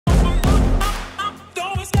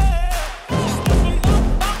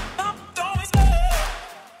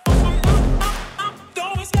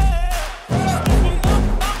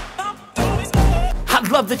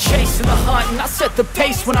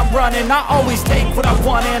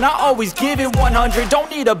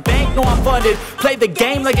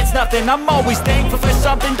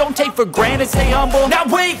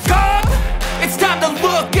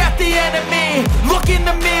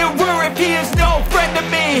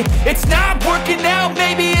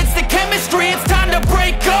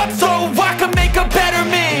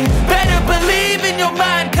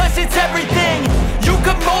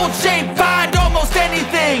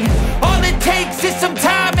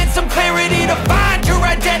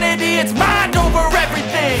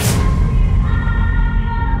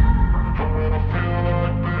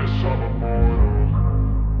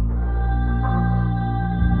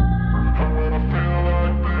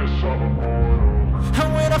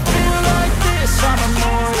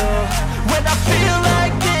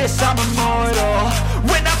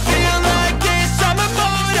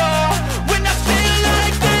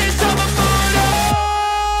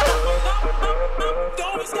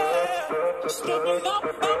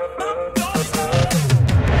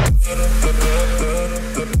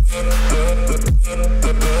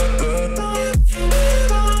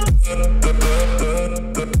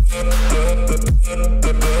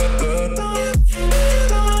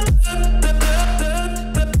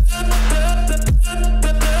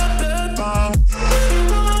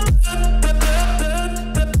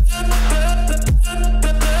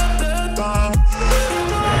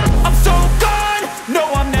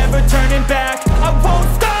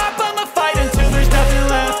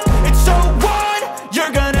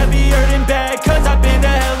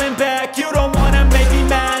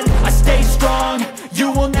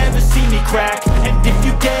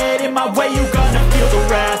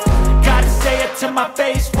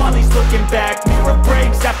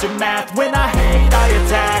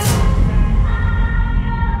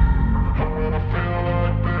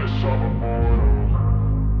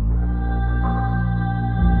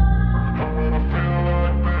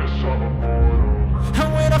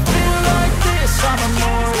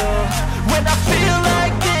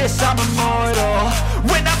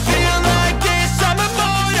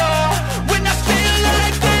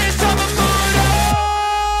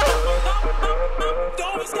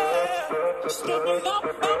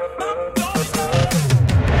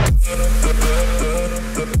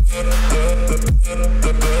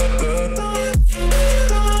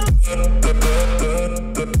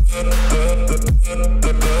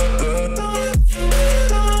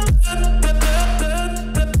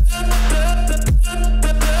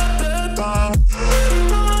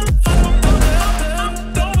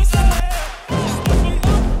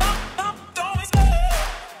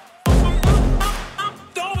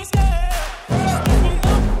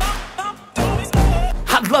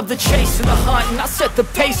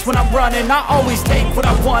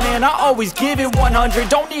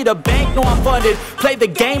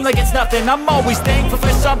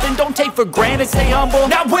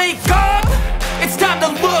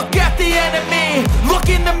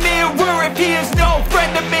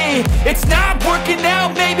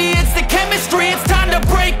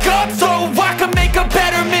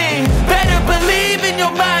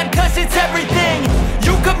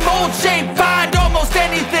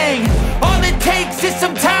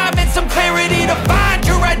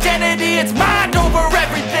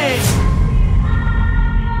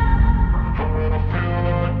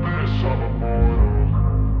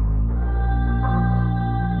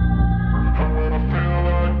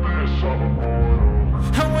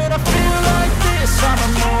when I feel like this, I'm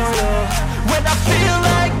immortal. When I feel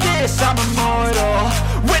like this, I'm immortal.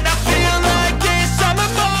 When I feel like this, I'm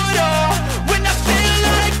immortal. When I feel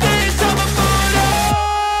like this, I'm immortal.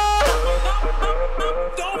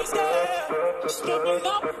 Don't stop, don't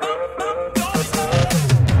stop.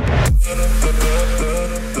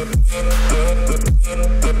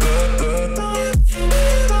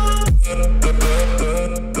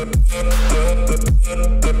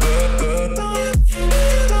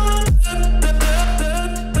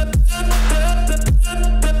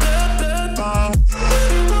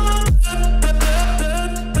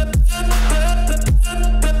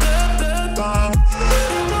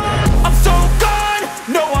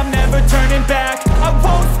 Turning back, I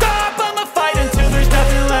won't stop, I'ma fight until there's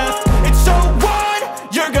nothing left. It's so on,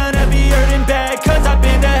 you're gonna be hurting bad, cause I've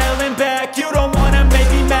been to hell and back. You don't wanna make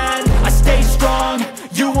me mad, I stay strong,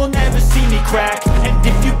 you will never see me crack. And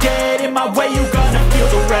if you get in my way, you're gonna feel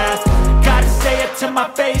the wrath. Gotta say it to my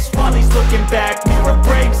face while he's looking back. Mirror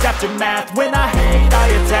breaks after math, when I hate, I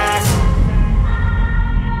attack.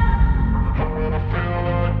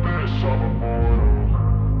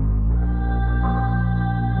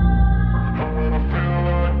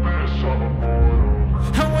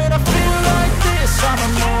 And when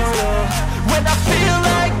When I feel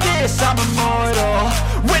like this, I'm immortal.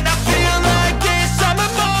 When I feel like this, I'm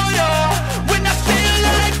immortal. When I feel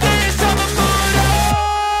like this, I'm immortal.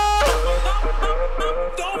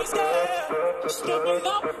 Don't be scared. Step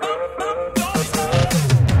up. Don't be scared.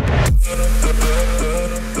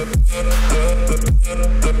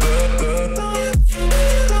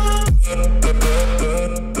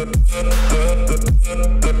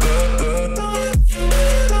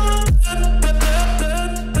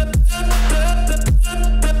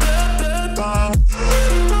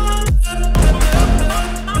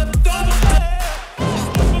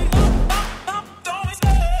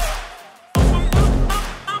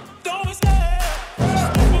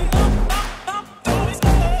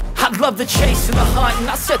 Love the chase and the hunt, and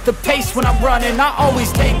I set the pace when I'm running. I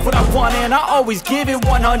always take what I want and I always give it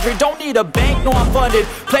 100. Don't need a bank, no I'm funded.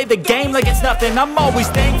 Play the game like it's nothing. I'm always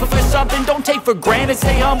thankful for something. Don't take for granted,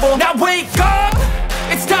 stay humble. Now wake up!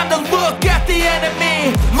 It's time to look at the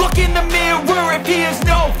enemy. Look in the mirror if he is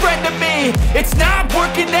no friend to me. It's not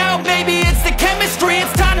working out, maybe it's the chemistry.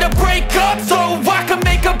 It's time to break up so I can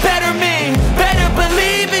make a better me. Better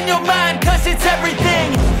believe in your mind, cause it's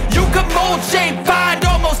everything. You can mold, shape, find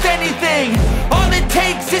almost anything. All it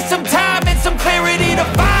takes is some time and some clarity to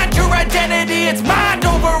find your identity. It's mind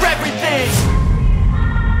over everything.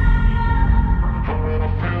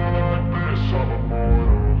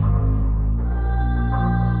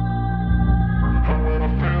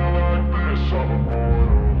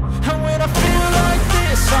 And when I feel like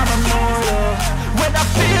this, I'm immortal. When I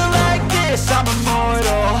feel like this, I'm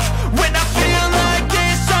immortal. When I feel like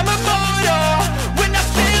this, I'm immortal. When I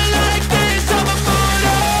feel like this, I'm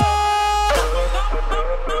immortal.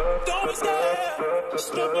 Don't be scared.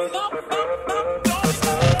 Step up. Don't be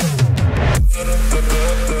scared.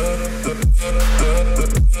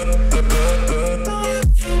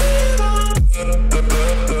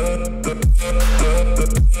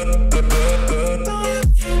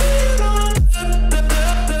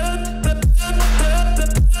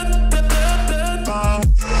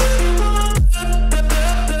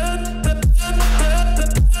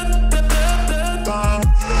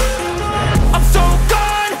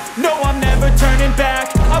 Turning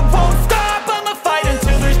back, I won't stop, I'ma fight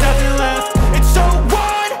until there's nothing left. It's so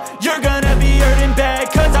on, you're gonna be hurting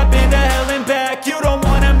bad, cause I've been to hell and back. You don't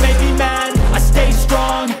wanna make me mad, I stay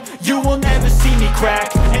strong, you will never see me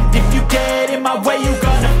crack. And if you get in my way, you're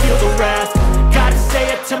gonna feel the wrath. Gotta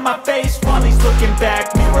say it to my face while he's looking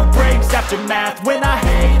back. Mirror breaks after math, when I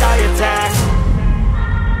hate, I attack.